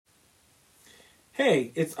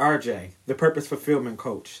Hey, it's RJ, the Purpose Fulfillment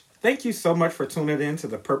Coach. Thank you so much for tuning in to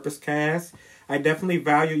the Purpose Cast. I definitely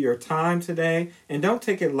value your time today, and don't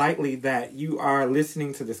take it lightly that you are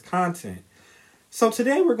listening to this content. So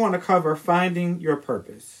today we're going to cover finding your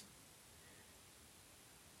purpose.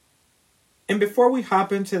 And before we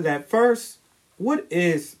hop into that, first, what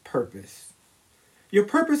is purpose? Your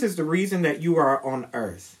purpose is the reason that you are on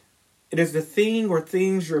earth. It is the thing or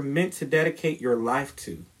things you're meant to dedicate your life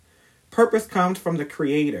to. Purpose comes from the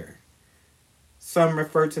Creator. Some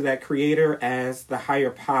refer to that Creator as the higher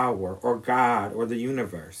power or God or the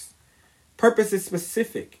universe. Purpose is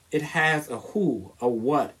specific. It has a who, a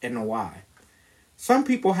what, and a why. Some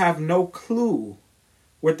people have no clue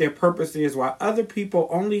what their purpose is, while other people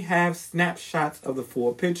only have snapshots of the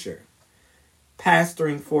full picture.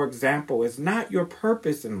 Pastoring, for example, is not your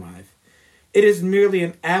purpose in life. It is merely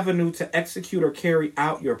an avenue to execute or carry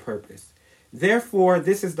out your purpose. Therefore,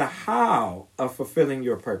 this is the how of fulfilling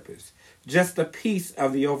your purpose, just a piece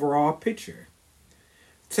of the overall picture.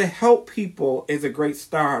 To help people is a great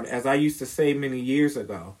start, as I used to say many years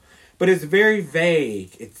ago, but it's very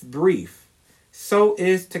vague, it's brief. So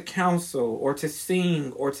is to counsel, or to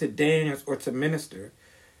sing, or to dance, or to minister.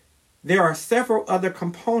 There are several other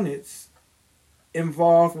components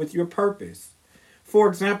involved with your purpose. For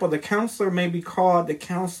example, the counselor may be called to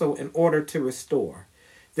counsel in order to restore.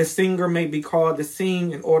 The singer may be called to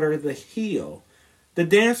sing in order to heal. The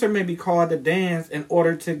dancer may be called to dance in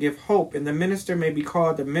order to give hope. And the minister may be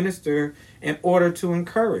called to minister in order to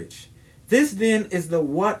encourage. This then is the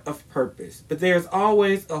what of purpose. But there's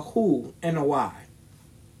always a who and a why.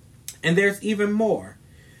 And there's even more.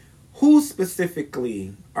 Who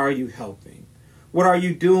specifically are you helping? What are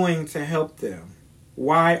you doing to help them?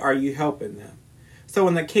 Why are you helping them? So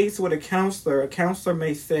in the case with a counselor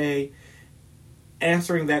may say,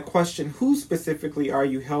 answering that question, who specifically are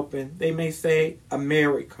you helping? They may say a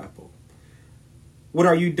married couple. What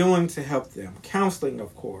are you doing to help them? Counseling,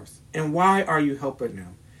 of course. And why are you helping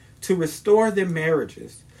them? To restore their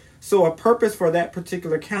marriages. So a purpose for that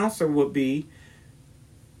particular counselor would be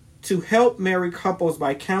to help married couples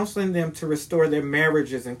by counseling them to restore their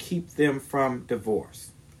marriages and keep them from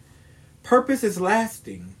divorce. Purpose is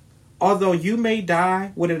lasting. Although you may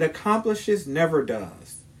die, what it accomplishes never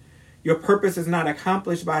does. Your purpose is not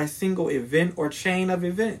accomplished by a single event or chain of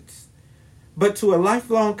events, but to a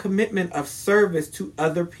lifelong commitment of service to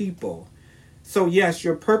other people. So yes,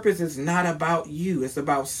 your purpose is not about you. It's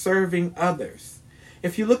about serving others.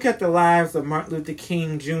 If you look at the lives of Martin Luther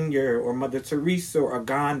King Jr. or Mother Teresa or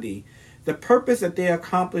Gandhi, the purpose that they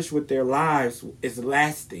accomplished with their lives is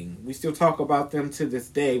lasting. We still talk about them to this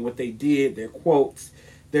day, what they did, their quotes,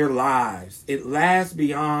 their lives. It lasts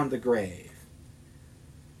beyond the grave.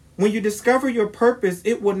 When you discover your purpose,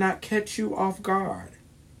 it will not catch you off guard.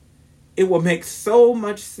 It will make so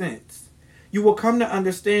much sense. You will come to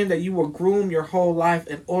understand that you will groom your whole life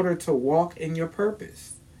in order to walk in your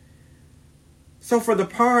purpose. So for the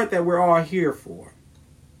part that we're all here for,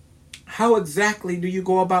 how exactly do you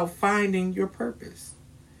go about finding your purpose?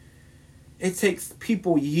 It takes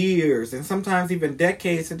people years and sometimes even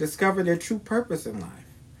decades to discover their true purpose in life.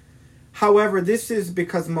 However, this is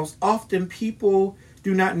because most often people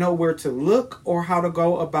do not know where to look or how to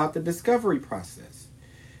go about the discovery process.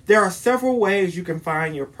 There are several ways you can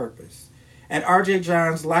find your purpose. At RJ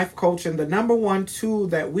Johns Life Coaching, the number one tool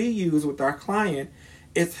that we use with our client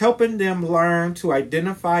is helping them learn to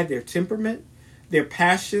identify their temperament, their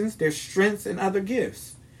passions, their strengths, and other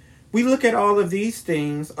gifts. We look at all of these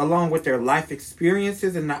things along with their life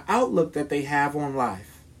experiences and the outlook that they have on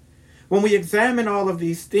life. When we examine all of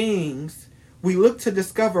these things, we look to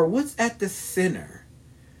discover what's at the center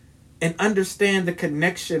and understand the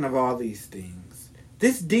connection of all these things.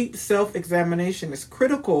 This deep self-examination is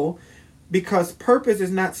critical because purpose is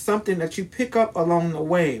not something that you pick up along the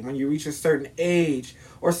way when you reach a certain age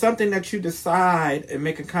or something that you decide and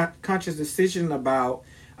make a conscious decision about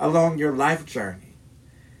along your life journey.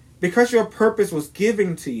 Because your purpose was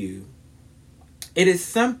given to you, it is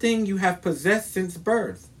something you have possessed since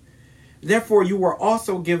birth. Therefore, you were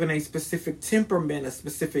also given a specific temperament, a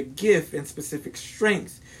specific gift, and specific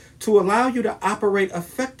strengths to allow you to operate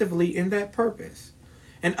effectively in that purpose.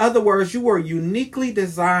 In other words, you were uniquely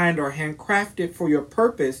designed or handcrafted for your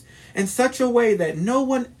purpose in such a way that no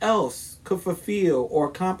one else could fulfill or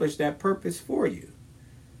accomplish that purpose for you.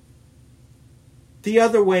 The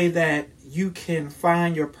other way that you can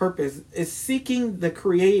find your purpose is seeking the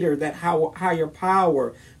Creator, that higher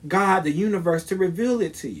power, God, the universe, to reveal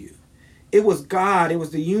it to you. It was God, it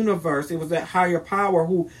was the universe, it was that higher power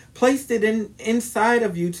who placed it inside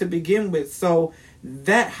of you to begin with. So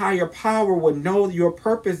that higher power will know your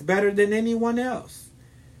purpose better than anyone else.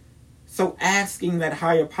 So asking that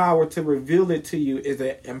higher power to reveal it to you is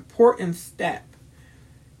an important step.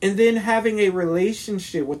 And then having a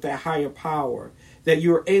relationship with that higher power, that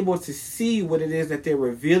you're able to see what it is that they're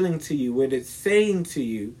revealing to you, what it's saying to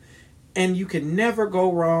you, and you can never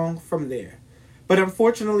go wrong from there. But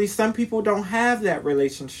unfortunately, some people don't have that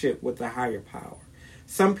relationship with the higher power.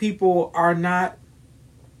 Some people are not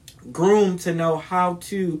groomed to know how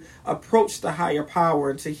to approach the higher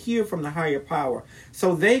power and to hear from the higher power.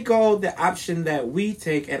 So they go the option that we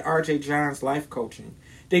take at RJ Johns Life Coaching.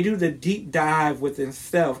 They do the deep dive within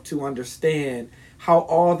self to understand how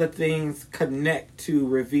all the things connect to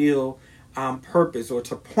reveal purpose or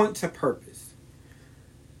to point to purpose.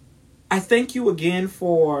 I thank you again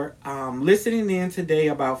for listening in today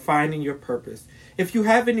about finding your purpose. If you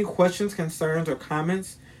have any questions, concerns, or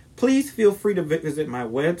comments, please feel free to visit my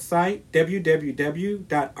website,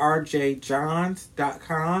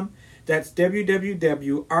 www.rjjohns.com. That's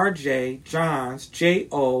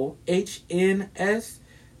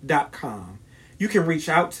www.rjjohns.com. You can reach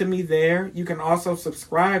out to me there. You can also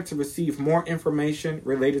subscribe to receive more information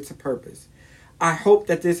related to purpose. I hope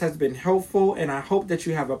that this has been helpful, and I hope that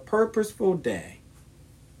you have a purposeful day.